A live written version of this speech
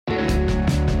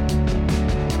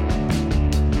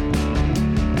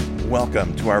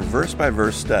Welcome to our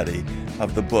verse-by-verse study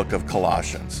of the book of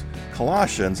Colossians.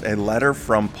 Colossians, a letter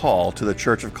from Paul to the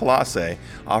church of Colossae,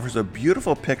 offers a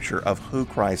beautiful picture of who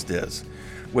Christ is.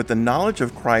 With the knowledge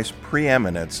of Christ's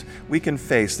preeminence, we can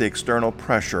face the external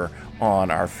pressure on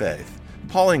our faith.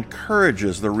 Paul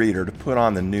encourages the reader to put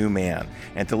on the new man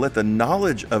and to let the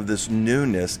knowledge of this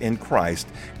newness in Christ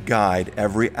guide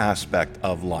every aspect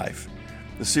of life.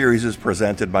 The series is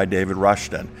presented by David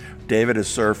Rushton. David has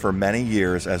served for many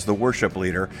years as the worship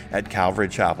leader at Calvary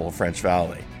Chapel, French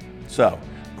Valley. So,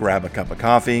 grab a cup of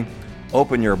coffee,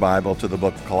 open your Bible to the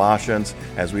book of Colossians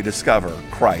as we discover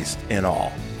Christ in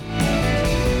all.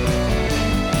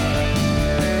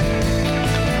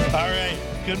 All right,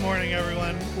 good morning,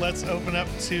 everyone. Let's open up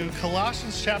to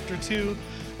Colossians chapter 2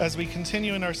 as we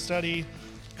continue in our study,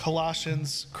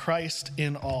 Colossians, Christ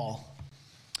in all.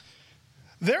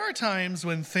 There are times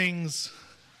when things,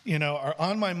 are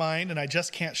on my mind and I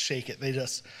just can't shake it. They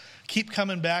just keep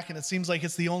coming back and it seems like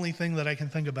it's the only thing that I can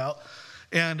think about.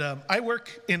 And I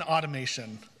work in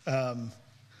automation. And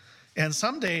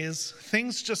some days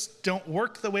things just don't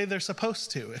work the way they're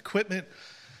supposed to. Equipment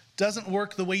doesn't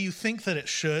work the way you think that it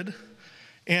should.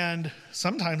 And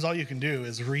sometimes all you can do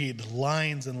is read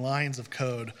lines and lines of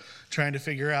code trying to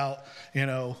figure out,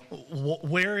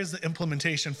 where is the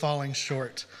implementation falling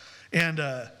short. And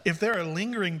if there are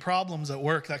lingering problems at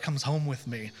work, that comes home with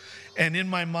me. And in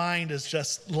my mind is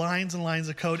just lines and lines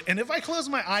of code. And if I close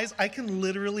my eyes, I can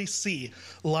literally see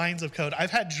lines of code.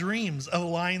 I've had dreams of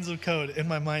lines of code in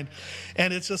my mind.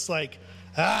 And it's just like,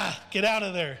 get out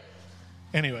of there.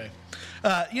 Anyway,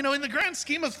 in the grand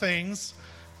scheme of things,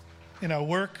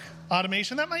 work,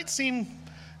 automation, that might seem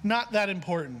not that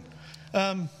important.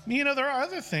 There are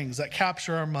other things that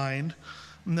capture our mind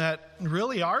that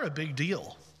really are a big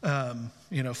deal.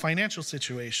 Financial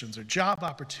situations or job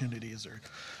opportunities or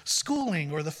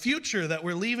schooling or the future that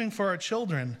we're leaving for our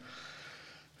children.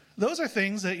 Those are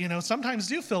things that, sometimes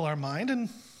do fill our mind, and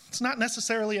it's not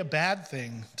necessarily a bad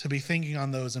thing to be thinking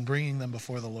on those and bringing them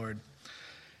before the Lord.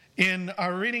 In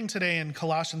our reading today in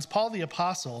Colossians, Paul the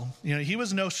Apostle, he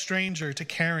was no stranger to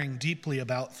caring deeply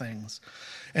about things.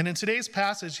 And in today's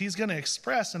passage, he's going to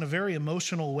express in a very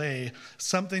emotional way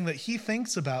something that he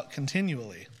thinks about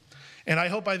continually. And I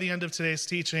hope by the end of today's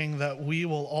teaching that we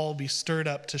will all be stirred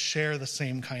up to share the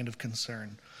same kind of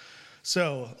concern.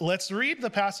 So let's read the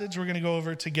passage we're going to go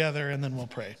over together and then we'll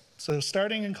pray. So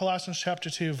starting in Colossians chapter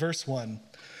 2, verse 1.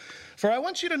 For I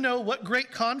want you to know what great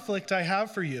conflict I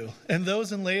have for you and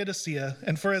those in Laodicea,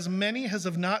 and for as many as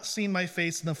have not seen my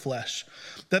face in the flesh,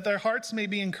 that their hearts may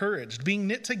be encouraged, being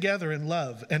knit together in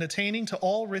love, and attaining to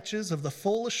all riches of the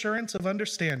full assurance of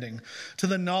understanding, to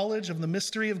the knowledge of the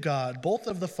mystery of God, both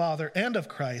of the Father and of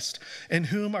Christ, in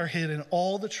whom are hidden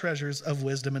all the treasures of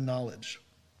wisdom and knowledge.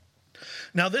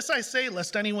 Now this I say,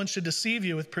 lest anyone should deceive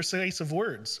you with persuasive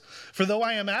words. For though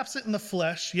I am absent in the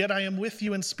flesh, yet I am with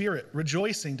you in spirit,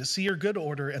 rejoicing to see your good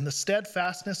order and the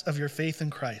steadfastness of your faith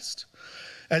in Christ.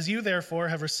 As you therefore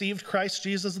have received Christ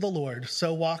Jesus the Lord,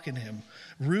 so walk in him,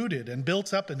 rooted and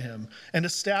built up in him, and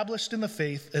established in the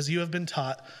faith as you have been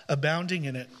taught, abounding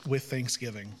in it with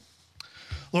thanksgiving.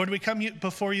 Lord, we come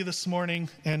before you this morning,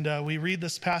 and we read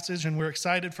this passage, and we're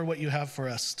excited for what you have for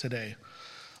us today.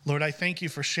 Lord, I thank you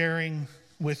for sharing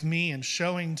with me and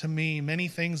showing to me many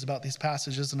things about these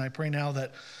passages, and I pray now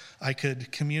that I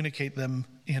could communicate them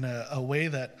in a way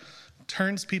that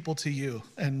turns people to you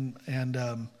and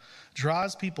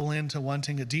draws people into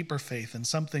wanting a deeper faith and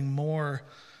something more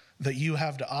that you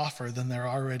have to offer than they're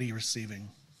already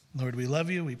receiving. Lord, we love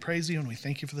you, we praise you, and we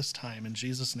thank you for this time. In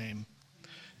Jesus' name,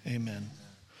 amen.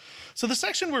 So the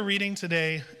section we're reading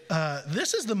today,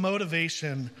 this is the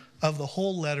motivation of the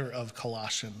whole letter of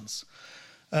Colossians.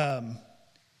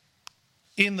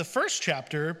 In the first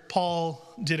chapter, Paul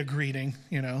did a greeting,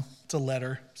 it's a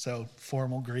letter, so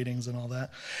formal greetings and all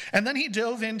that. And then he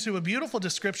dove into a beautiful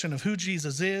description of who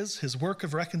Jesus is, his work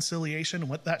of reconciliation, and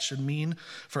what that should mean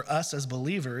for us as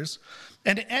believers.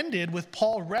 And it ended with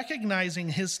Paul recognizing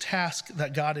his task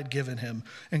that God had given him.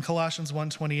 In Colossians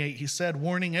 1:28, he said,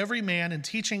 warning every man and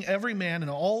teaching every man in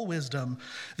all wisdom,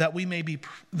 that we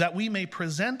may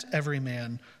present every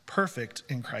man perfect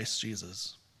in Christ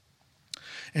Jesus.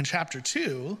 In chapter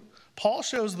 2, Paul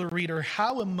shows the reader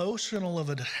how emotional of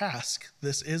a task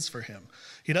this is for him.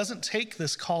 He doesn't take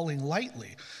this calling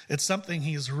lightly. It's something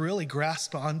he's really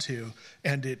grasped onto,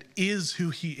 and it is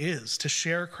who he is, to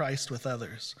share Christ with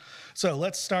others. So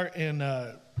let's start in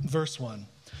verse 1.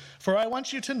 For I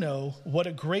want you to know what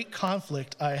a great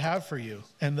conflict I have for you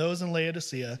and those in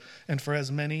Laodicea, and for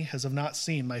as many as have not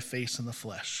seen my face in the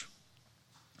flesh.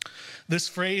 This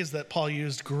phrase that Paul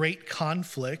used, great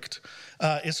conflict,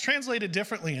 is translated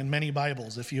differently in many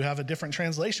Bibles. If you have a different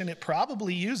translation, it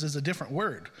probably uses a different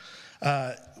word.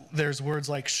 There's words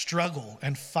like struggle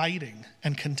and fighting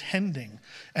and contending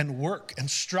and work and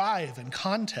strive and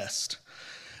contest.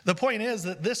 The point is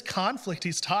that this conflict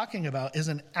he's talking about is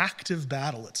an active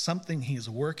battle. It's something he's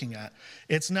working at.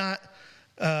 It's not,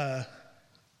 the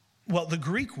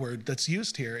Greek word that's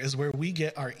used here is where we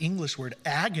get our English word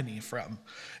agony from.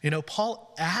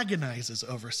 Paul agonizes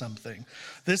over something.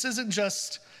 This isn't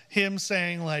just him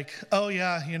saying like, oh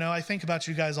yeah, I think about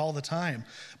you guys all the time.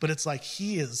 But it's like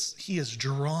he is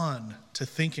drawn to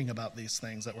thinking about these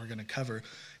things that we're going to cover.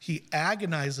 He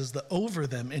agonizes over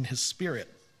them in his spirit.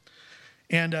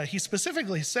 And he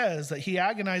specifically says that he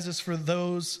agonizes for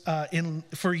those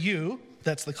for you,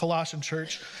 that's the Colossian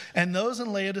church, and those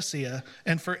in Laodicea,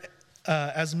 and for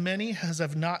as many as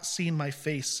have not seen my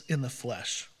face in the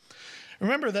flesh.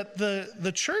 Remember that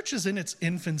the church is in its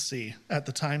infancy at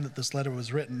the time that this letter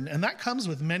was written, and that comes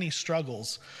with many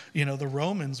struggles. The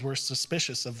Romans were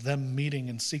suspicious of them meeting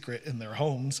in secret in their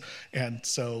homes, and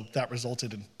so that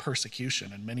resulted in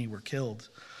persecution, and many were killed.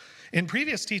 In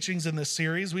previous teachings in this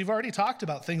series, we've already talked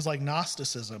about things like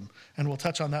Gnosticism, and we'll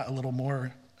touch on that a little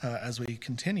more as we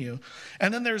continue.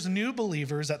 And then there's new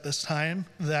believers at this time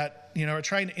that are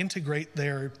trying to integrate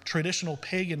their traditional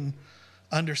pagan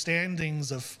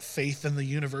understandings of faith in the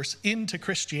universe into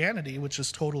Christianity, which is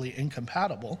totally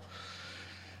incompatible.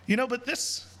 But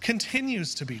this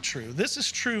continues to be true. This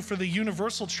is true for the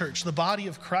universal church, the body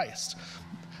of Christ.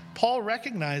 Paul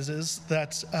recognizes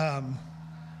that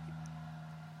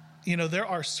there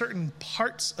are certain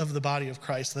parts of the body of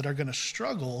Christ that are going to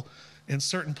struggle in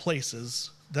certain places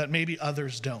that maybe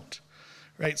others don't,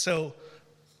 right? So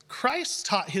Christ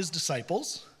taught his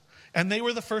disciples, and they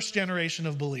were the first generation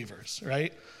of believers,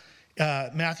 right?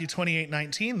 Matthew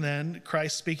 28:19, then,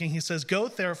 Christ speaking, he says, "Go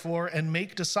therefore and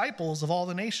make disciples of all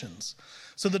the nations."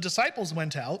 So the disciples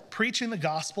went out, preaching the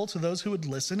gospel to those who would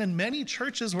listen, and many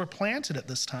churches were planted at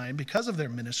this time because of their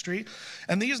ministry.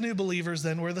 And these new believers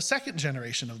then were the second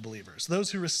generation of believers,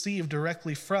 those who received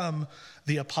directly from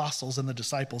the apostles and the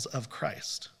disciples of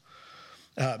Christ.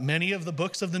 Many of the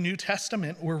books of the New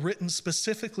Testament were written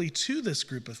specifically to this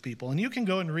group of people. And you can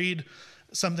go and read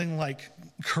something like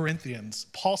Corinthians.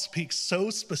 Paul speaks so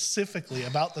specifically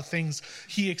about the things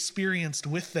he experienced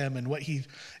with them and what he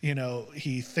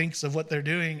thinks of what they're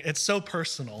doing. It's so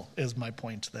personal, is my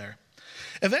point there.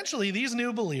 Eventually, these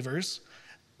new believers,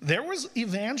 there was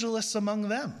evangelists among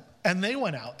them, and they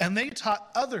went out and they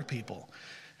taught other people.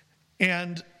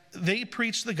 And they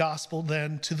preached the gospel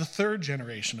then to the third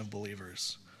generation of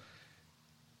believers.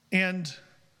 And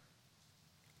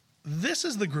this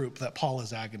is the group that Paul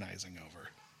is agonizing over,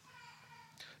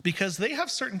 because they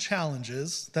have certain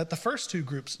challenges that the first two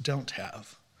groups don't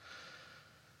have.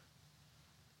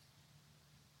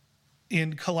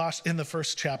 In the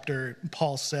first chapter,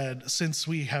 Paul said, since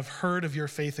we have heard of your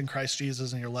faith in Christ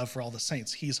Jesus and your love for all the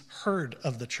saints. He's heard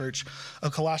of the church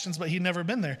of Colossians, but he'd never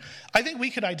been there. I think we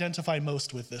could identify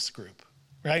most with this group,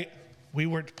 right? We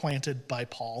weren't planted by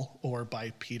Paul or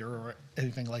by Peter or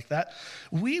anything like that.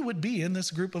 We would be in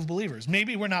this group of believers.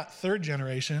 Maybe we're not third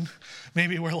generation.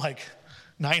 Maybe we're like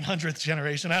 900th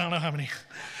generation. I don't know how many.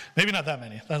 Maybe not that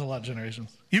many. That's a lot of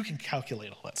generations. You can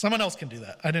calculate all that. Someone else can do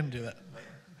that. I didn't do that.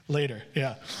 Later,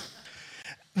 yeah.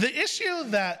 The issue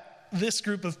that this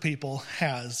group of people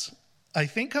has, I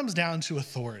think, comes down to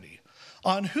authority.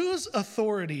 On whose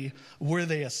authority were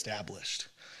they established?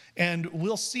 And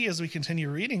we'll see as we continue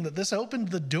reading that this opened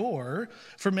the door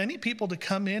for many people to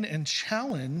come in and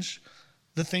challenge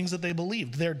the things that they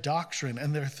believed, their doctrine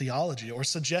and their theology, or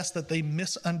suggest that they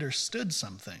misunderstood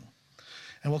something.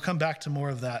 And we'll come back to more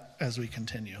of that as we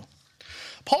continue.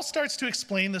 Paul starts to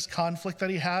explain this conflict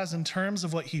that he has in terms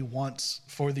of what he wants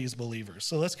for these believers.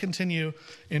 So let's continue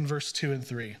in verse 2 and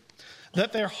 3.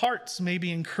 That their hearts may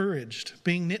be encouraged,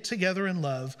 being knit together in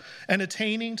love, and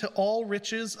attaining to all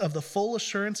riches of the full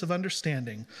assurance of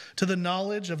understanding, to the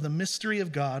knowledge of the mystery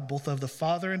of God, both of the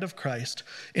Father and of Christ,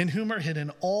 in whom are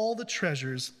hidden all the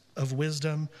treasures of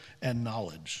wisdom and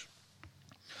knowledge.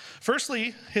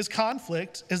 Firstly, his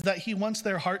conflict is that he wants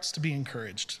their hearts to be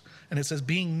encouraged. And it says,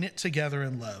 being knit together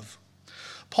in love.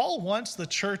 Paul wants the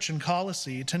church in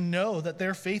Colossae to know that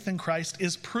their faith in Christ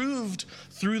is proved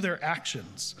through their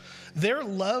actions. Their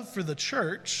love for the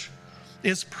church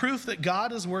is proof that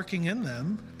God is working in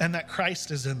them and that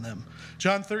Christ is in them.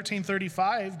 John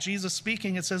 13:35, Jesus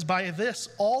speaking, it says, by this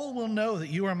all will know that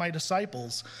you are my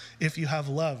disciples if you have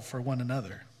love for one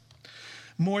another.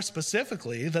 More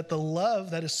specifically, that the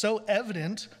love that is so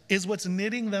evident is what's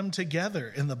knitting them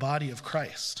together in the body of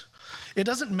Christ. It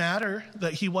doesn't matter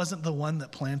that he wasn't the one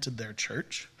that planted their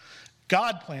church.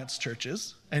 God plants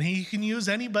churches, and he can use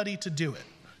anybody to do it,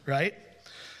 right?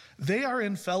 They are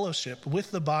in fellowship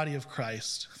with the body of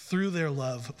Christ through their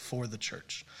love for the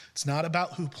church. It's not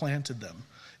about who planted them.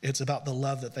 It's about the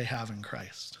love that they have in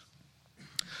Christ.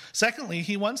 Secondly,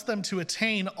 he wants them to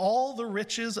attain all the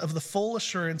riches of the full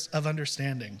assurance of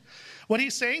understanding. What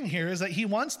he's saying here is that he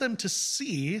wants them to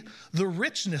see the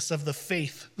richness of the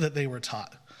faith that they were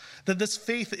taught. That this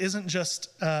faith isn't just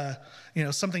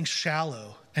something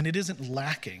shallow, and it isn't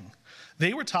lacking.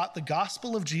 They were taught the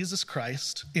gospel of Jesus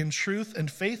Christ in truth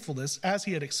and faithfulness as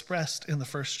he had expressed in the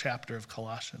first chapter of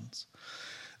Colossians.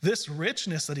 This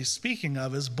richness that he's speaking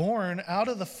of is born out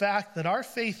of the fact that our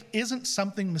faith isn't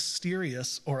something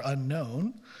mysterious or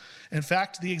unknown. In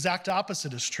fact, the exact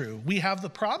opposite is true. We have the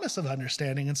promise of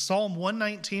understanding. In Psalm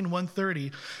 119,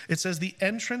 130, it says, the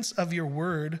entrance of your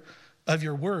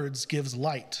words gives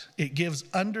light. It gives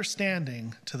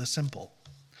understanding to the simple.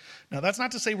 Now, that's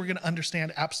not to say we're going to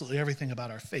understand absolutely everything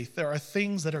about our faith. There are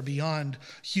things that are beyond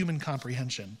human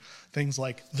comprehension, things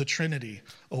like the Trinity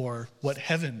or what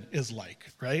heaven is like,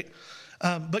 right?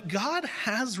 But God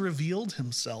has revealed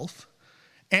himself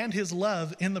and his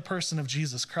love in the person of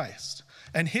Jesus Christ.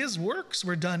 And his works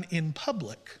were done in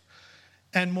public.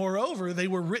 And moreover, they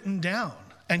were written down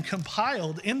and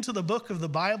compiled into the book of the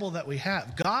Bible that we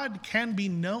have. God can be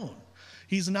known.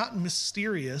 He's not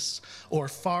mysterious or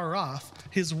far off.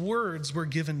 His words were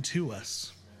given to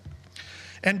us.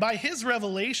 And by his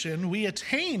revelation, we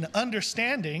attain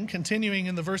understanding, continuing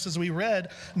in the verses we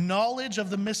read, knowledge of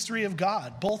the mystery of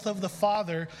God, both of the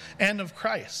Father and of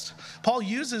Christ. Paul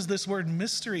uses this word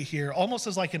mystery here almost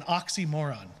as like an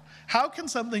oxymoron. How can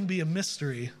something be a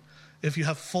mystery if you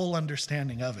have full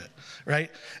understanding of it,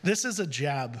 right? This is a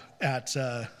jab at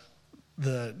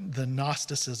the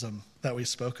Gnosticism that we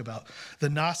spoke about. The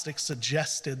Gnostics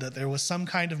suggested that there was some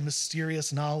kind of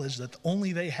mysterious knowledge that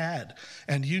only they had,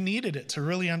 and you needed it to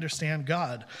really understand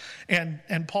God.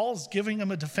 And Paul's giving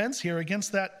them a defense here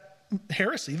against that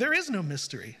heresy. There is no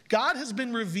mystery. God has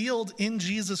been revealed in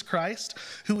Jesus Christ,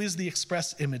 who is the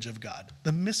express image of God.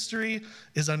 The mystery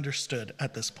is understood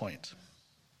at this point.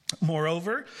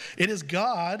 Moreover, it is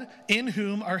God in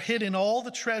whom are hidden all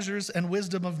the treasures and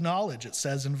wisdom of knowledge, it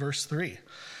says in verse 3.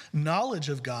 Knowledge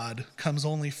of God comes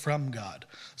only from God.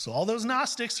 So all those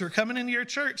Gnostics who are coming into your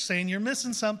church saying you're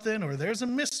missing something or there's a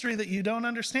mystery that you don't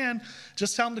understand,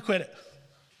 just tell them to quit it.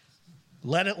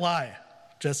 Let it lie.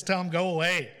 Just tell them go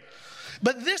away.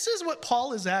 But this is what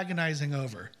Paul is agonizing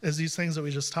over, is these things that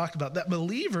we just talked about, that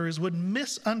believers would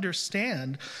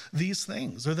misunderstand these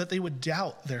things or that they would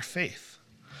doubt their faith.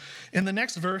 In the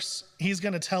next verse, he's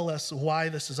going to tell us why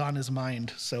this is on his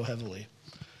mind so heavily.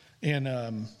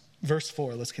 In verse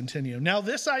 4, let's continue. Now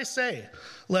this I say,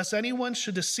 lest anyone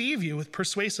should deceive you with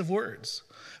persuasive words.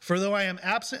 For though I am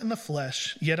absent in the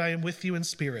flesh, yet I am with you in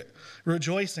spirit,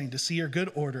 rejoicing to see your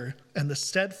good order and the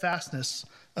steadfastness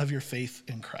of your faith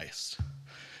in Christ.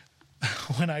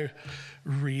 When I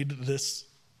read these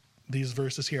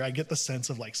verses here, I get the sense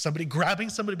of like somebody grabbing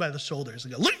somebody by the shoulders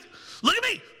and go, look at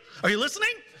me. Are you listening?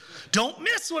 Don't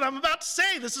miss what I'm about to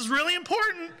say. This is really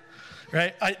important,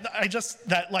 right? I just,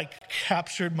 that like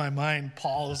captured my mind.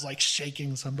 Paul is like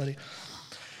shaking somebody.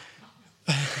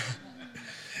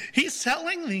 He's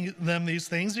telling them these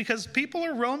things because people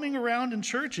are roaming around in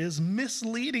churches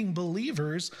misleading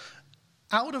believers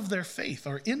out of their faith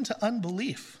or into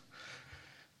unbelief.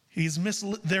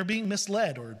 They're being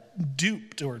misled or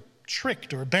duped or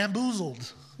tricked or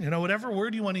bamboozled. Whatever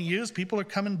word you want to use, people are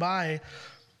coming by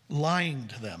lying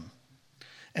to them.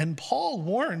 And Paul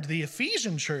warned the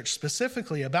Ephesian church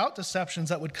specifically about deceptions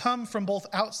that would come from both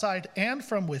outside and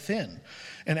from within.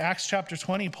 In Acts chapter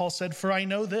 20, Paul said, "For I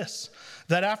know this,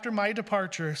 that after my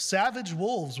departure, savage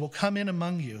wolves will come in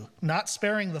among you, not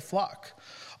sparing the flock.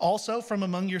 Also from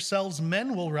among yourselves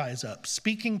men will rise up,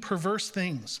 speaking perverse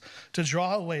things to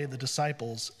draw away the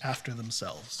disciples after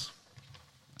themselves."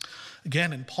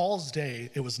 Again, in Paul's day,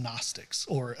 it was Gnostics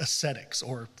or ascetics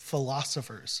or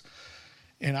philosophers.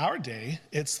 In our day,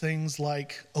 it's things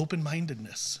like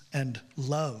open-mindedness and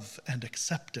love and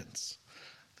acceptance.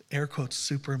 The air quotes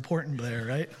super important there,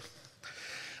 right?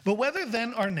 But whether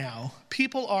then or now,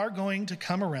 people are going to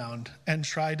come around and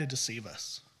try to deceive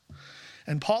us.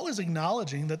 And Paul is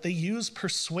acknowledging that they use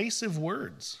persuasive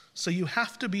words, so you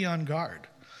have to be on guard.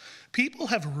 People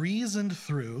have reasoned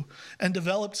through and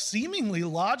developed seemingly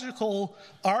logical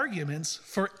arguments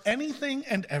for anything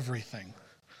and everything.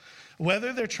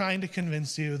 Whether they're trying to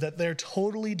convince you that their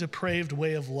totally depraved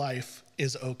way of life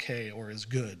is okay or is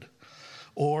good,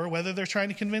 or whether they're trying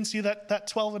to convince you that that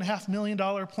 $12.5 million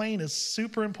plane is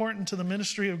super important to the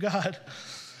ministry of God,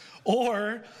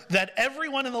 or that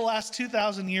everyone in the last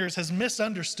 2,000 years has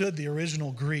misunderstood the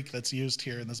original Greek that's used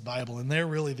here in this Bible, and they're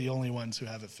really the only ones who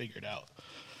have it figured out.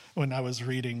 When I was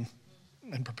reading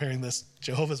and preparing this,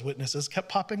 Jehovah's Witnesses kept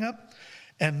popping up.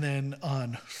 And then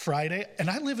on Friday, and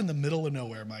I live in the middle of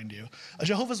nowhere, mind you, a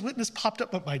Jehovah's Witness popped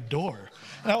up at my door.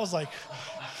 And I was like,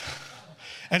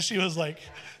 and she was like,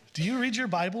 do you read your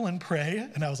Bible and pray?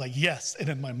 And I was like, yes. And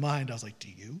in my mind, I was like, do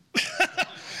you?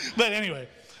 But anyway,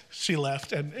 she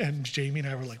left, and Jamie and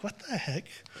I were like, what the heck?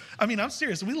 I mean, I'm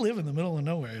serious. We live in the middle of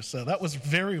nowhere, so that was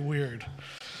very weird.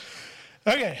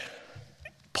 Okay,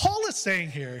 Paul is saying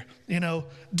here,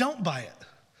 don't buy it.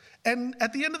 And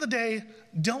at the end of the day,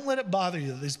 don't let it bother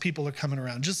you that these people are coming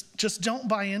around. Just don't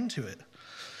buy into it.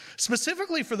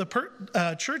 Specifically for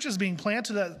the churches being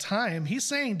planted at the time, he's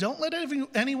saying, don't let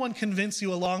anyone convince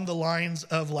you along the lines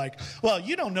of like, well,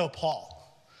 you don't know Paul.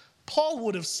 Paul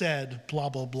would have said blah,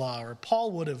 blah, blah, or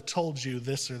Paul would have told you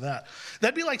this or that.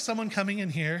 That'd be like someone coming in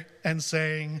here and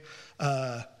saying,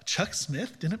 Chuck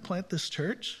Smith didn't plant this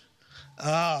church.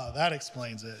 Oh, that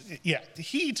explains it. Yeah,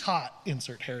 he taught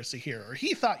insert heresy here, or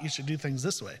he thought you should do things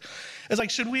this way. It's like,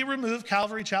 should we remove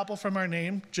Calvary Chapel from our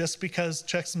name just because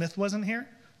Chuck Smith wasn't here?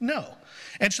 No.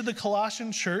 And should the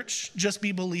Colossian church just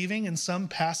be believing in some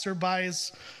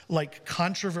passerby's like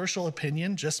controversial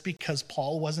opinion just because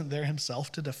Paul wasn't there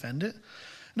himself to defend it?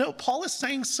 No, Paul is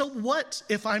saying, so what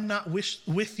if I'm not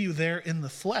with you there in the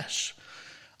flesh?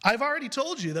 I've already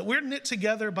told you that we're knit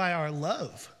together by our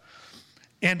love.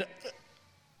 And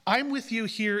I'm with you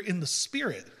here in the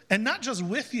Spirit, and not just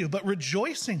with you, but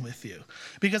rejoicing with you,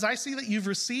 because I see that you've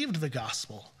received the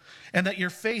gospel and that your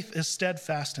faith is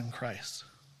steadfast in Christ.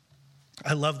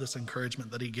 I love this encouragement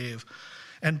that he gave.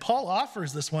 And Paul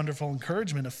offers this wonderful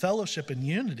encouragement of fellowship and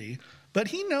unity, but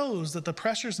he knows that the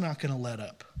pressure's not going to let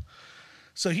up.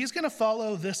 So he's going to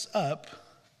follow this up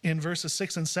in verses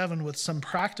 6 and 7 with some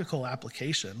practical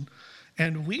application.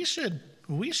 And we should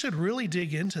really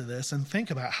dig into this and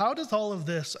think about how does all of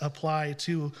this apply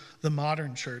to the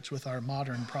modern church with our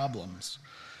modern problems,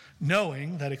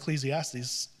 knowing that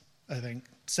Ecclesiastes, I think,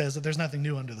 says that there's nothing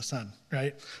new under the sun,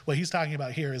 right? What he's talking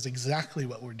about here is exactly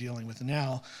what we're dealing with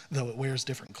now, though it wears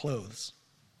different clothes.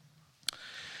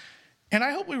 And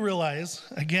I hope we realize,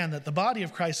 again, that the body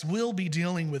of Christ will be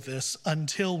dealing with this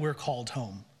until we're called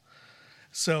home.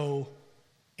 So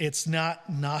it's not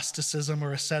Gnosticism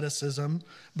or asceticism,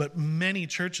 but many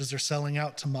churches are selling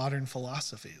out to modern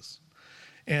philosophies.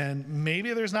 And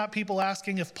maybe there's not people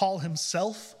asking if Paul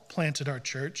himself planted our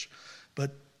church,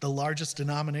 but the largest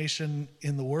denomination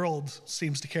in the world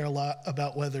seems to care a lot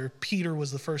about whether Peter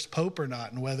was the first pope or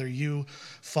not, and whether you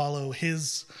follow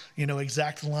his,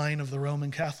 exact line of the Roman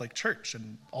Catholic Church.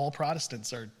 And all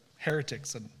Protestants are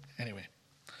heretics. And anyway,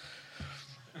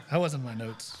 that wasn't my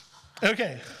notes.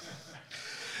 Okay.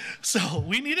 So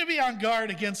we need to be on guard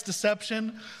against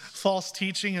deception, false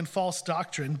teaching, and false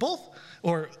doctrine,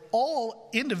 all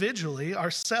individually,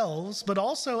 ourselves, but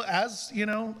also as,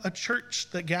 a church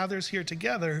that gathers here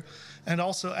together, and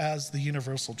also as the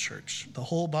universal church. The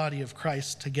whole body of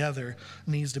Christ together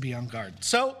needs to be on guard.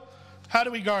 So how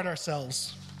do we guard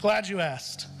ourselves? Glad you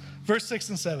asked. Verse 6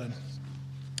 and 7.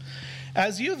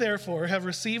 As you therefore have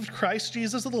received Christ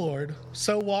Jesus the Lord,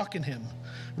 so walk in him,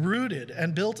 rooted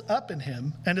and built up in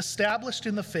him, and established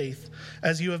in the faith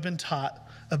as you have been taught,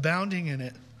 abounding in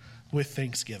it with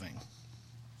thanksgiving.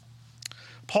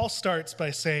 Paul starts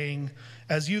by saying,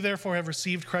 as you therefore have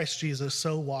received Christ Jesus,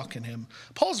 so walk in him.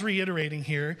 Paul's reiterating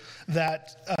here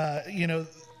that,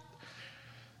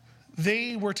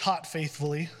 they were taught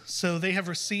faithfully, so they have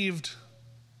received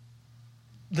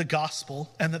the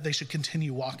gospel, and that they should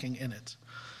continue walking in it.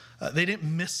 They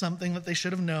didn't miss something that they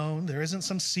should have known. There isn't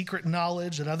some secret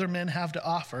knowledge that other men have to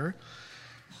offer.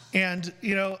 And,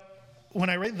 when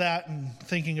I read that and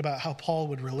thinking about how Paul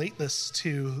would relate this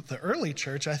to the early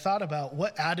church, I thought about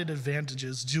what added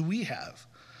advantages do we have?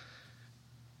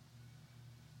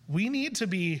 We need to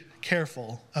be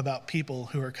careful about people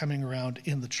who are coming around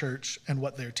in the church and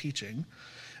what they're teaching.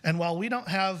 And while we don't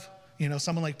have,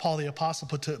 someone like Paul the Apostle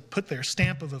put their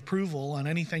stamp of approval on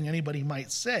anything anybody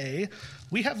might say,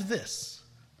 we have this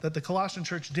that the Colossian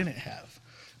church didn't have.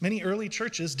 Many early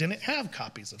churches didn't have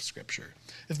copies of Scripture.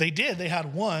 If they did, they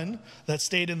had one that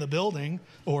stayed in the building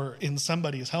or in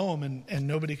somebody's home, and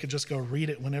nobody could just go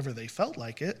read it whenever they felt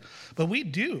like it. But we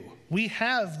do. We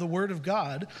have the Word of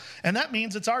God, and that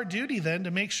means it's our duty then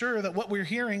to make sure that what we're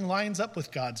hearing lines up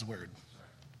with God's Word.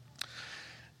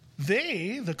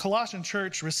 The Colossian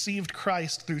church, received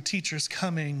Christ through teachers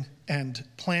coming and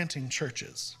planting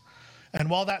churches. And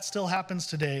while that still happens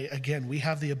today, again, we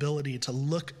have the ability to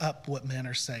look up what men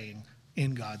are saying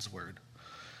in God's word.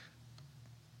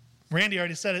 Randy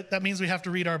already said it. That means we have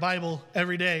to read our Bible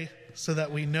every day so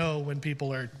that we know when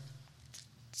people are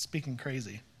speaking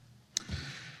crazy.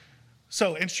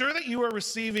 So ensure that you are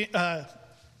receiving, lost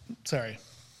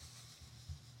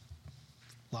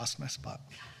my spot.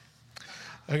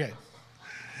 Okay.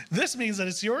 This means that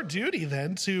it's your duty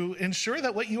then to ensure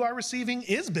that what you are receiving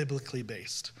is biblically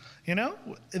based. You know,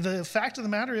 the fact of the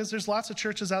matter is there's lots of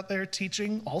churches out there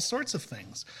teaching all sorts of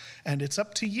things. And it's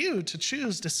up to you to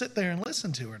choose to sit there and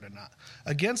listen to it or not.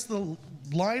 Against the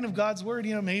line of God's word,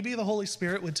 you know, maybe the Holy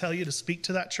Spirit would tell you to speak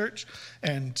to that church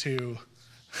and to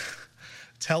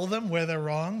tell them where they're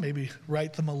wrong, maybe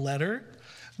write them a letter.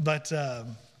 But, oh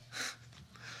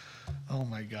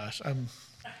my gosh, I'm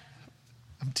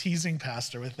teasing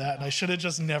Pastor with that, and I should have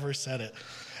just never said it.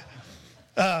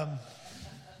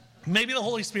 Maybe the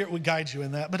Holy Spirit would guide you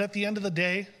in that, but at the end of the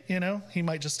day, you know, he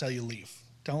might just tell you leave.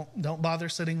 Don't bother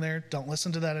sitting there. Don't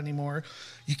listen to that anymore.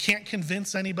 You can't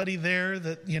convince anybody there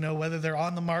that, you know, whether they're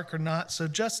on the mark or not. So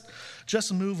just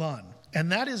move on.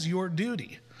 And that is your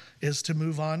duty, is to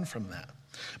move on from that.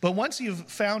 But once you've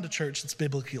found a church that's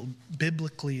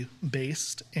biblically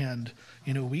based, and,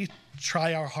 you know, we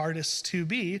try our hardest to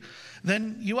be,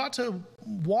 then you ought to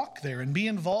walk there and be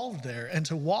involved there and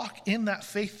to walk in that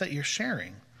faith that you're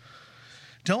sharing.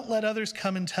 Don't let others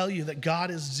come and tell you that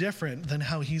God is different than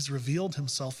how he's revealed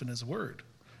himself in his word,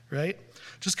 right?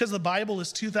 Just because the Bible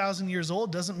is 2,000 years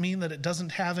old doesn't mean that it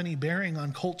doesn't have any bearing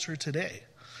on culture today.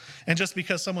 And just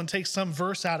because someone takes some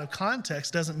verse out of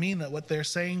context doesn't mean that what they're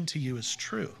saying to you is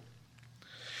true.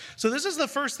 So this is the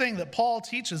first thing that Paul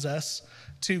teaches us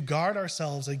to guard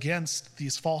ourselves against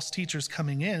these false teachers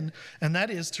coming in, and that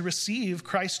is to receive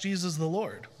Christ Jesus the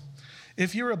Lord.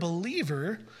 If you're a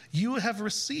believer, you have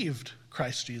received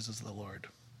Christ Jesus the Lord.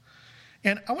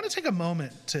 And I want to take a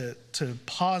moment to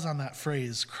pause on that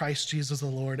phrase, Christ Jesus the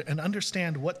Lord, and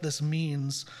understand what this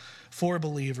means for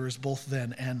believers both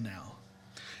then and now.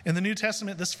 In the New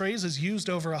Testament, this phrase is used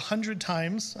over 100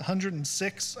 times,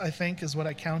 106, I think, is what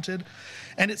I counted.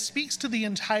 And it speaks to the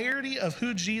entirety of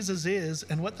who Jesus is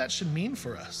and what that should mean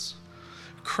for us.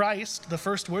 Christ, the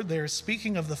first word there, is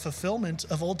speaking of the fulfillment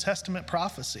of Old Testament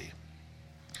prophecy.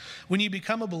 When you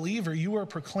become a believer, you are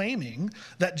proclaiming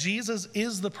that Jesus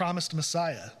is the promised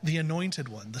Messiah, the anointed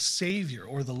one, the Savior,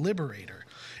 or the liberator.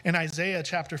 In Isaiah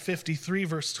chapter 53,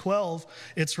 verse 12,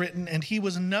 it's written, "And he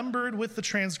was numbered with the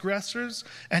transgressors,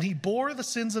 and he bore the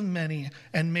sins of many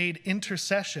and made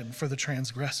intercession for the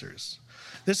transgressors."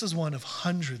 This is one of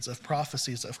hundreds of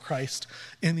prophecies of Christ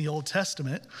in the Old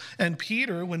Testament. And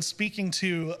Peter, when speaking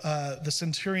to the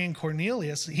centurion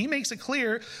Cornelius, he makes it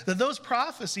clear that those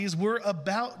prophecies were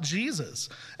about Jesus.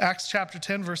 Acts chapter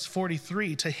 10, verse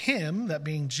 43, "To him," that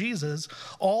being Jesus,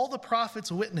 "all the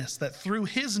prophets witness that through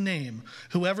his name,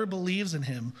 whoever believes in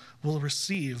him will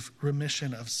receive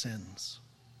remission of sins."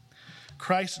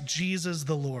 Christ Jesus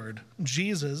the Lord.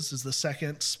 Jesus is the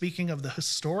second, speaking of the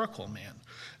historical man.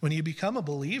 When you become a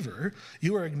believer,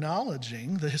 you are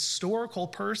acknowledging the historical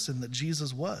person that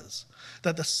Jesus was.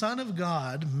 That the Son of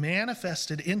God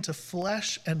manifested into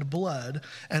flesh and blood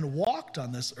and walked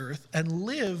on this earth and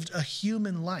lived a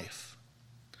human life.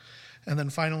 And then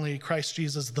finally, Christ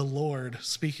Jesus the Lord,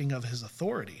 speaking of his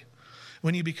authority.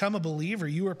 When you become a believer,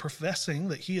 you are professing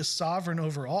that he is sovereign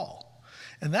over all.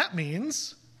 And that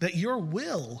means that your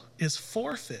will is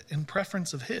forfeit in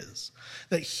preference of his,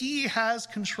 that he has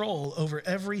control over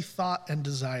every thought and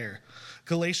desire.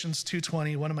 Galatians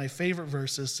 2:20, one of my favorite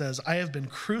verses, says, "I have been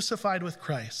crucified with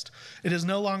Christ. It is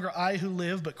no longer I who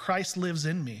live, but Christ lives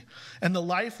in me. And the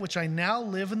life which I now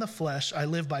live in the flesh, I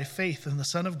live by faith in the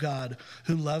Son of God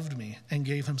who loved me and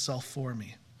gave himself for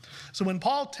me." So when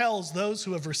Paul tells those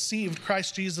who have received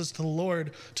Christ Jesus to the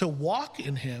Lord to walk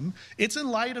in him, it's in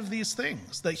light of these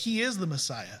things, that he is the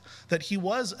Messiah, that he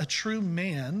was a true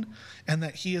man, and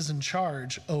that he is in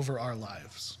charge over our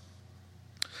lives.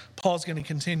 Paul's going to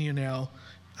continue now,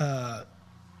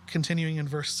 continuing in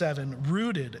verse 7,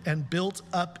 "Rooted and built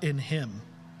up in him."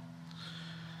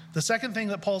 The second thing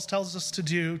that Paul tells us to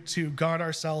do to guard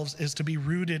ourselves is to be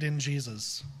rooted in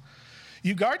Jesus.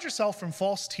 You guard yourself from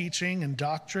false teaching and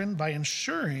doctrine by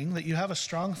ensuring that you have a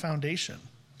strong foundation.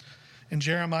 In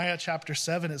Jeremiah chapter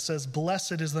 7, it says,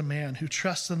 "Blessed is the man who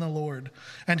trusts in the Lord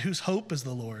and whose hope is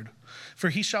the Lord. For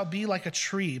he shall be like a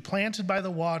tree planted by the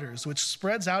waters, which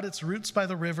spreads out its roots by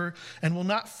the river and will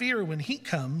not fear when heat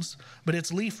comes, but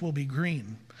its leaf will be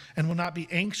green and will not be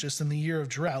anxious in the year of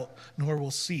drought, nor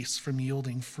will cease from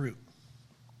yielding fruit."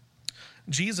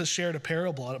 Jesus shared a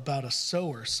parable about a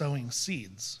sower sowing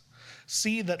seeds.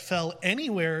 Seed that fell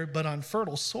anywhere but on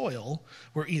fertile soil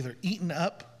were either eaten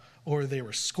up, or they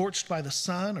were scorched by the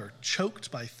sun, or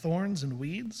choked by thorns and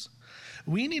weeds.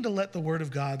 We need to let the word of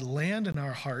God land in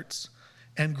our hearts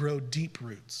and grow deep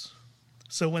roots.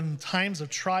 So when times of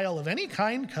trial of any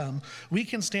kind come, we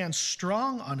can stand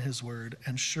strong on his word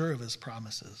and sure of his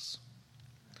promises.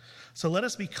 So let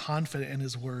us be confident in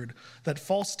his word that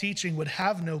false teaching would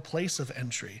have no place of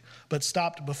entry, but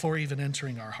stopped before even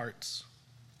entering our hearts.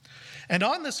 And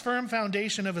on this firm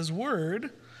foundation of his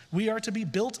word, we are to be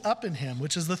built up in him,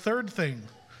 which is the third thing,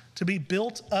 to be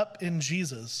built up in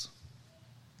Jesus.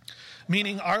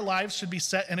 Meaning our lives should be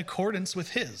set in accordance with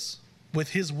his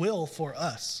will for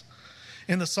us.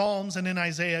 In the Psalms and in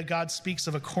Isaiah, God speaks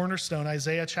of a cornerstone.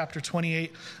 Isaiah chapter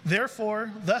 28,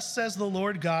 therefore, thus says the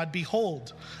Lord God,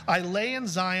 behold, I lay in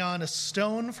Zion a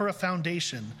stone for a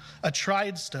foundation, a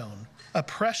tried stone, a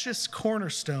precious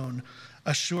cornerstone,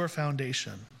 a sure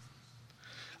foundation.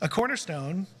 A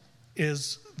cornerstone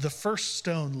is the first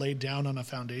stone laid down on a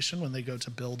foundation when they go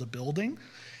to build a building,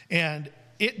 and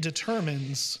it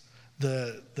determines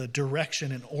the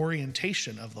direction and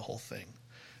orientation of the whole thing.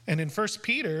 And in 1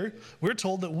 Peter, we're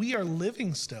told that we are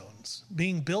living stones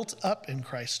being built up in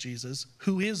Christ Jesus,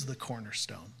 who is the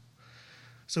cornerstone.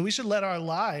 So we should let our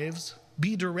lives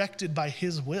be directed by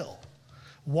his will,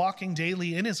 walking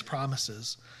daily in his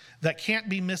promises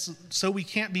so we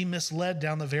can't be misled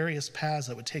down the various paths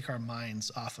that would take our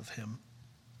minds off of him.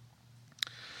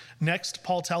 Next,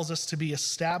 Paul tells us to be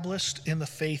established in the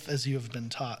faith as you have been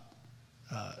taught.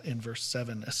 In verse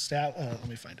 7,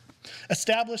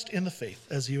 established in the faith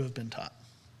as you have been taught.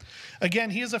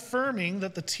 Again, he is affirming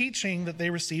that the teaching that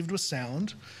they received was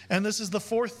sound, and this is the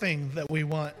fourth thing that we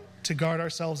want to guard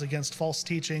ourselves against false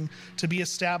teaching, to be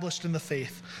established in the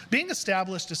faith. Being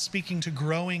established is speaking to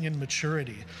growing in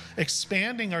maturity,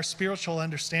 expanding our spiritual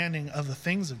understanding of the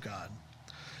things of God.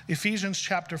 Ephesians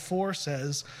chapter 4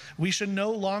 says, we should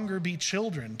no longer be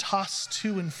children, tossed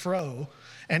to and fro,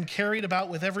 and carried about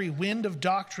with every wind of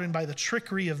doctrine by the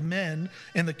trickery of men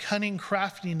and the cunning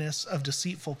craftiness of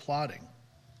deceitful plotting.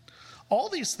 All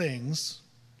these things,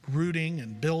 rooting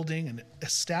and building and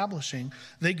establishing,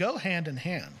 they go hand in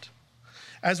hand.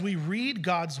 As we read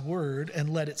God's word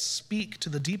and let it speak to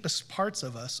the deepest parts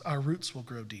of us, our roots will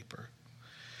grow deeper.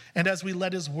 And as we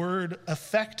let his word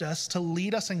affect us, to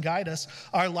lead us and guide us,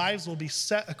 our lives will be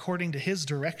set according to his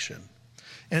direction.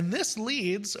 And this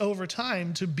leads over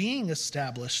time to being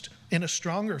established in a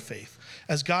stronger faith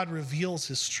as God reveals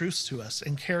his truths to us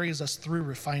and carries us through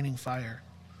refining fire.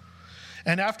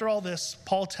 And after all this,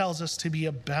 Paul tells us to be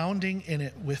abounding in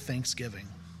it with thanksgiving.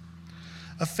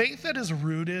 A faith that is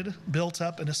rooted, built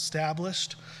up, and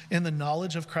established in the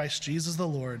knowledge of Christ Jesus the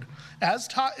Lord, as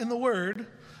taught in the word,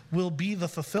 will be the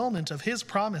fulfillment of his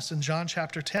promise in John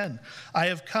chapter 10. I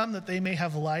have come that they may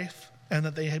have life and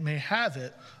that they may have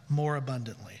it more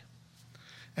abundantly.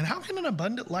 And how can an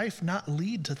abundant life not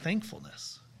lead to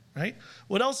thankfulness, right?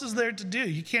 What else is there to do?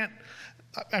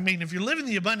 If you're living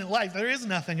the abundant life, there is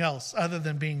nothing else other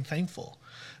than being thankful.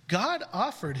 God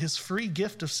offered his free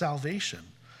gift of salvation,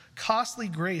 costly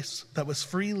grace that was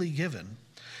freely given.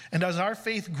 And as our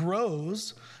faith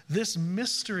grows, this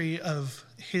mystery of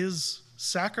his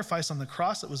sacrifice on the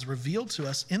cross that was revealed to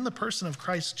us in the person of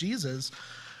Christ Jesus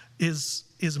is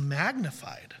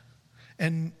magnified.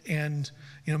 And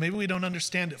maybe we don't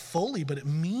understand it fully, but it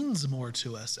means more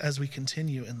to us as we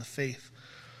continue in the faith.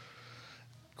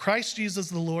 Christ Jesus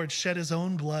the Lord shed his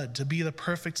own blood to be the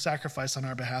perfect sacrifice on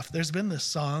our behalf. There's been this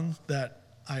song that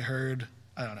I heard,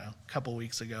 a couple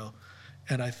weeks ago,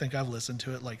 and I think I've listened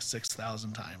to it like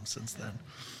 6,000 times since then.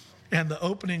 And the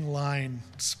opening line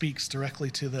speaks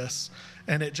directly to this,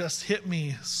 and it just hit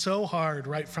me so hard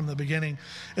right from the beginning.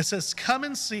 It says, come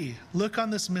and see, look on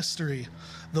this mystery,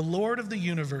 the Lord of the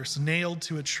universe nailed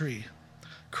to a tree,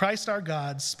 Christ our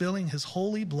God spilling his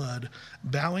holy blood,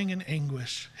 bowing in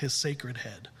anguish his sacred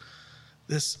head.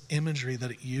 This imagery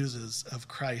that it uses of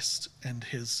Christ and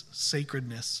his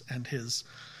sacredness and his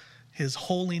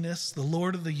holiness, the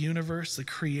Lord of the universe, the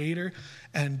creator,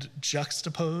 and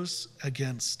juxtapose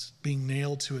against being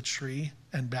nailed to a tree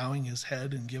and bowing his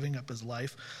head and giving up his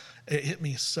life. It hit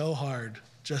me so hard.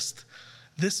 Just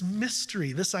this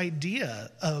mystery, this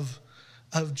idea of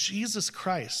Jesus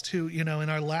Christ, who, in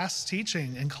our last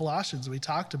teaching in Colossians, we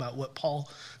talked about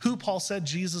who Paul said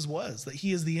Jesus was, that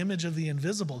he is the image of the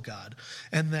invisible God,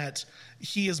 and that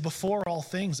he is before all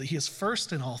things, that he is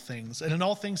first in all things, and in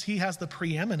all things he has the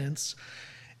preeminence,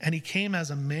 and he came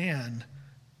as a man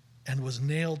and was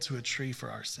nailed to a tree for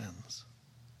our sins.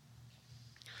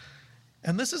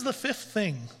 And this is the fifth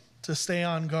thing to stay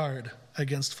on guard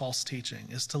against false teaching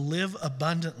is to live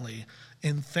abundantly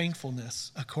in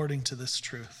thankfulness according to this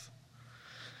truth.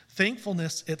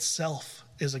 Thankfulness itself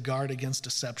is a guard against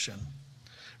deception.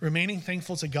 Remaining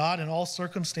thankful to God in all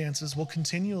circumstances will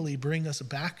continually bring us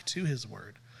back to his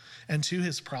word and to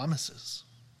his promises.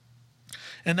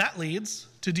 And that leads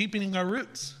to deepening our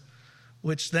roots,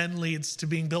 which then leads to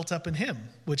being built up in him,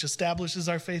 which establishes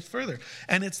our faith further.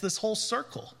 And it's this whole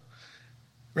circle,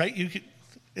 right?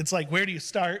 It's like, where do you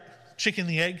start? Chicken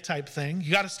the egg type thing.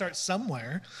 You got to start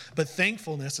somewhere, but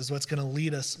thankfulness is what's going to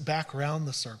lead us back around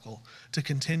the circle to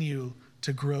continue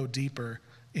to grow deeper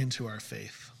into our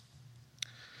faith.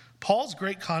 Paul's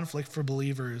great conflict for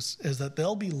believers is that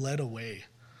they'll be led away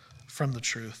from the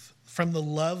truth, from the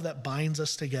love that binds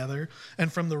us together,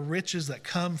 and from the riches that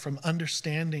come from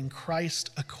understanding Christ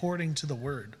according to the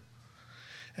word.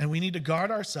 And we need to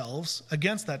guard ourselves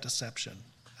against that deception.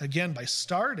 Again, by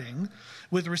starting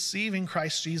with receiving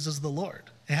Christ Jesus the Lord.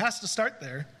 It has to start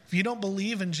there. If you don't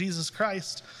believe in Jesus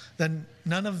Christ, then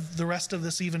none of the rest of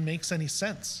this even makes any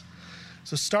sense.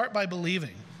 So start by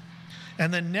believing.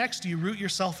 And then next, you root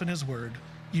yourself in his word.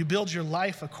 You build your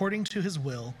life according to his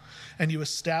will, and you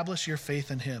establish your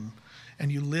faith in him,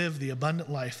 and you live the abundant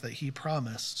life that he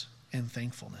promised in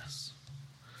thankfulness.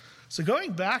 So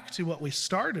going back to what we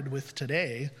started with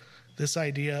today, this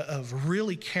idea of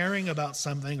really caring about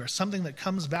something or something that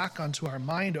comes back onto our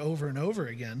mind over and over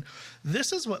again,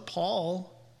 this is what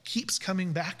Paul keeps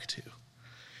coming back to.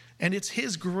 And it's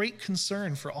his great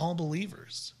concern for all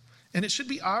believers. And it should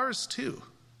be ours too.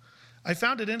 I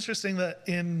found it interesting that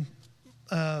in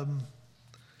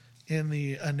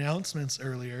the announcements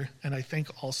earlier, and I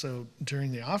think also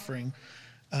during the offering,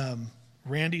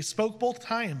 Randy spoke both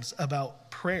times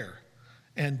about prayer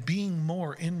and being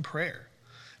more in prayer.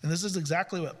 And this is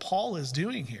exactly what Paul is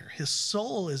doing here. His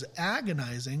soul is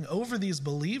agonizing over these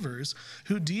believers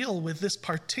who deal with this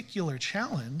particular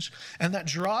challenge, and that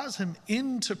draws him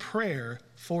into prayer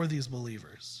for these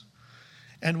believers.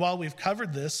 And while we've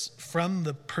covered this from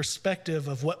the perspective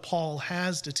of what Paul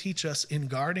has to teach us in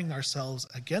guarding ourselves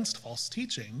against false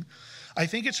teaching, I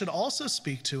think it should also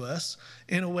speak to us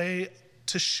in a way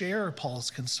to share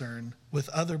Paul's concern with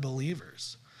other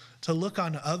believers, to look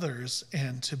on others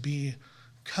and to be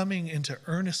coming into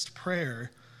earnest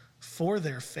prayer for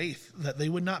their faith, that they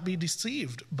would not be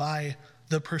deceived by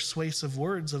the persuasive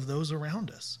words of those around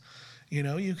us. You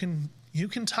know, you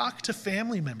can talk to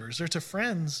family members or to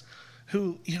friends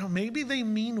who, maybe they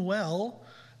mean well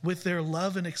with their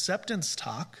love and acceptance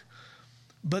talk,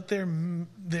 but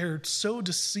they're so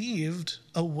deceived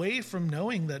away from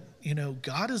knowing that,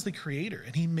 God is the creator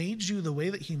and he made you the way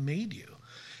that he made you.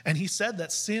 And he said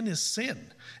that sin is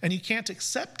sin and you can't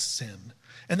accept sin.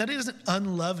 And that isn't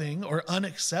unloving or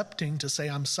unaccepting to say,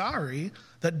 I'm sorry.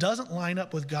 That doesn't line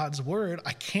up with God's word.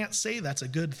 I can't say that's a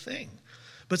good thing.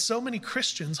 But so many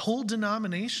Christians, whole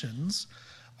denominations,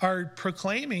 are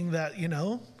proclaiming that,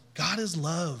 God is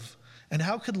love. And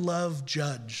how could love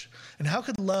judge? And how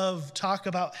could love talk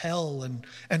about hell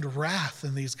and wrath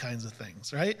and these kinds of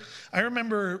things, right? I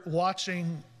remember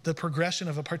watching the progression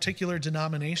of a particular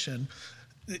denomination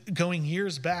going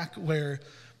years back where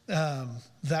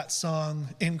that song,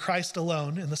 In Christ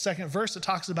Alone, in the second verse, it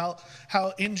talks about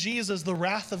how in Jesus the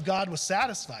wrath of God was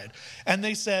satisfied. And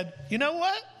they said, you know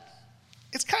what?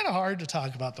 It's kind of hard to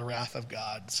talk about the wrath of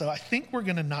God. So I think we're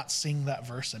going to not sing that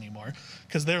verse anymore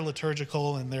because they're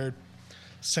liturgical and their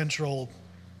central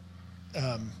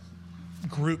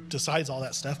group decides all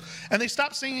that stuff. And they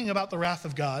stopped singing about the wrath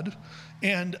of God.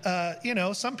 And,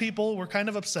 some people were kind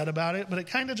of upset about it, but it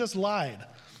kind of just lied.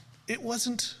 It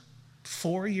wasn't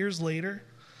 4 years later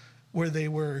where they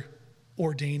were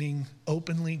ordaining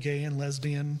openly gay and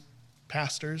lesbian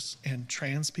pastors and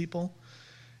trans people.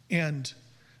 And,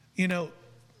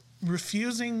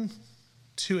 refusing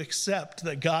to accept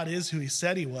that God is who he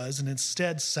said he was and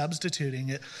instead substituting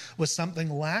it with something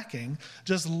lacking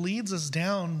just leads us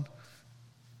down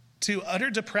to utter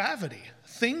depravity.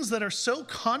 Things that are so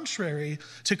contrary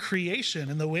to creation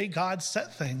and the way God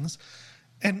set things.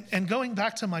 And going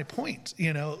back to my point,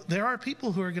 there are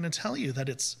people who are going to tell you that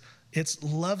it's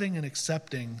loving and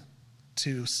accepting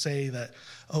to say that,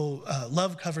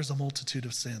 love covers a multitude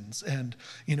of sins and,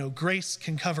 grace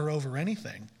can cover over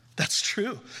anything. That's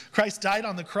true. Christ died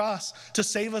on the cross to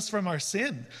save us from our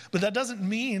sin, but that doesn't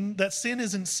mean that sin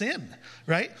isn't sin,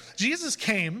 right? Jesus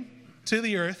came to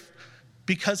the earth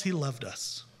because he loved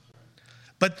us.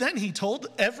 But then he told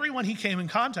everyone he came in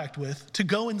contact with to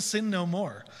go and sin no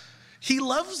more. He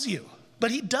loves you,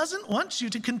 but he doesn't want you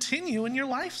to continue in your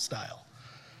lifestyle.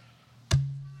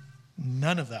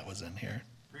 None of that was in here.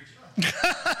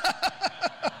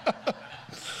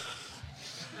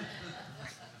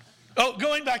 So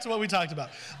going back to what we talked about,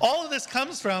 all of this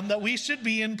comes from that we should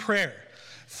be in prayer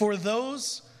for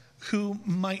those who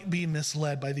might be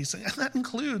misled by these things. And that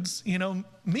includes,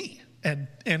 me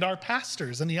and our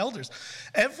pastors and the elders.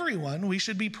 Everyone we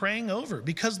should be praying over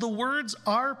because the words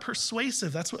are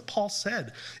persuasive. That's what Paul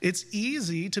said. It's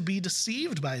easy to be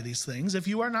deceived by these things if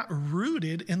you are not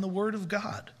rooted in the word of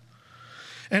God.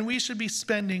 And we should be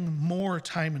spending more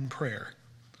time in prayer.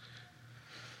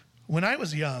 When I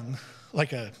was young,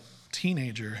 like a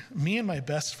teenager, me and my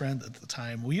best friend at the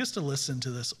time, we used to listen to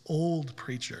this old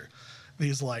preacher.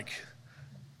 It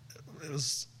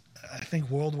was, I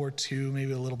think, World War II,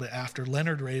 maybe a little bit after,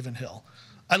 Leonard Ravenhill.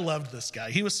 I loved this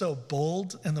guy. He was so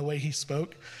bold in the way he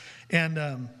spoke.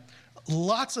 And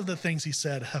lots of the things he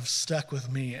said have stuck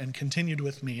with me and continued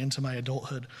with me into my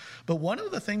adulthood. But one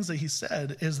of the things that he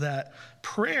said is that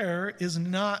prayer is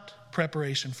not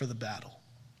preparation for the battle.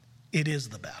 It is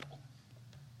the battle.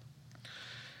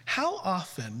 How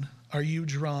often are you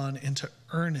drawn into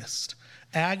earnest,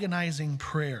 agonizing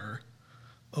prayer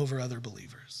over other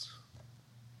believers?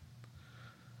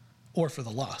 Or for the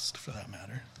lost, for that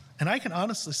matter. And I can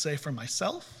honestly say for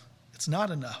myself, it's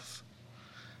not enough.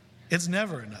 It's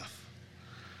never enough.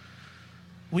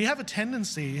 We have a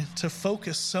tendency to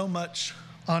focus so much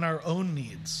on our own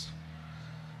needs.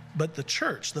 But the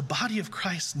church, the body of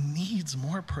Christ, needs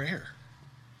more prayer.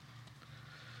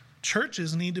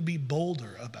 Churches need to be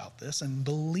bolder about this, and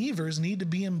believers need to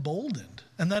be emboldened.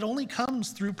 And that only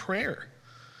comes through prayer.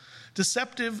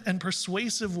 Deceptive and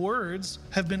persuasive words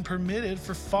have been permitted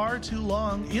for far too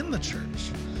long in the church.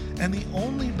 And the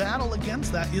only battle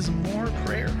against that is more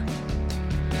prayer.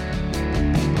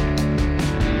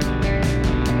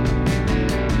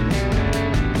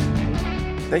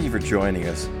 Thank you for joining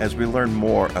us as we learn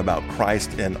more about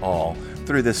Christ in all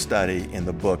through this study in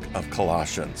the book of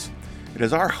Colossians. It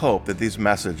is our hope that these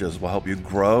messages will help you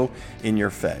grow in your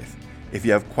faith. If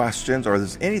you have questions or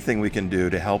there's anything we can do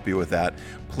to help you with that,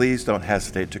 please don't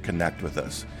hesitate to connect with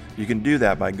us. You can do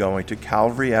that by going to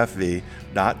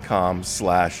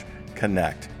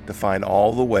calvaryfv.com/connect to find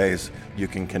all the ways you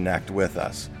can connect with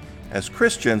us. As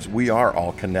Christians, we are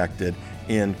all connected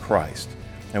in Christ.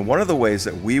 And one of the ways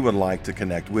that we would like to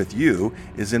connect with you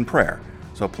is in prayer.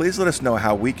 So please let us know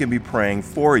how we can be praying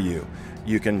for you.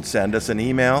 You can send us an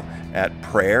email at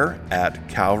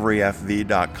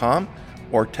prayer@calvaryfv.com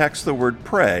or text the word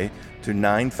pray to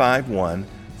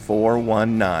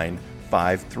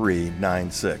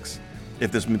 951-419-5396.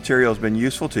 If this material has been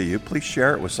useful to you, please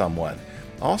share it with someone.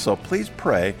 Also, please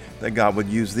pray that God would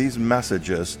use these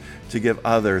messages to give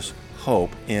others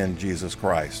hope in Jesus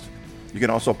Christ. You can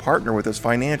also partner with us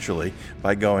financially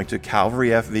by going to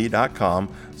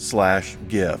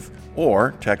calvaryfv.com/give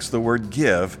or text the word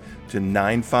give to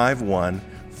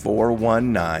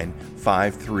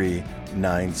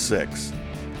 951-419-5396.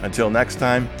 Until next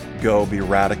time, go be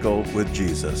radical with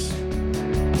Jesus.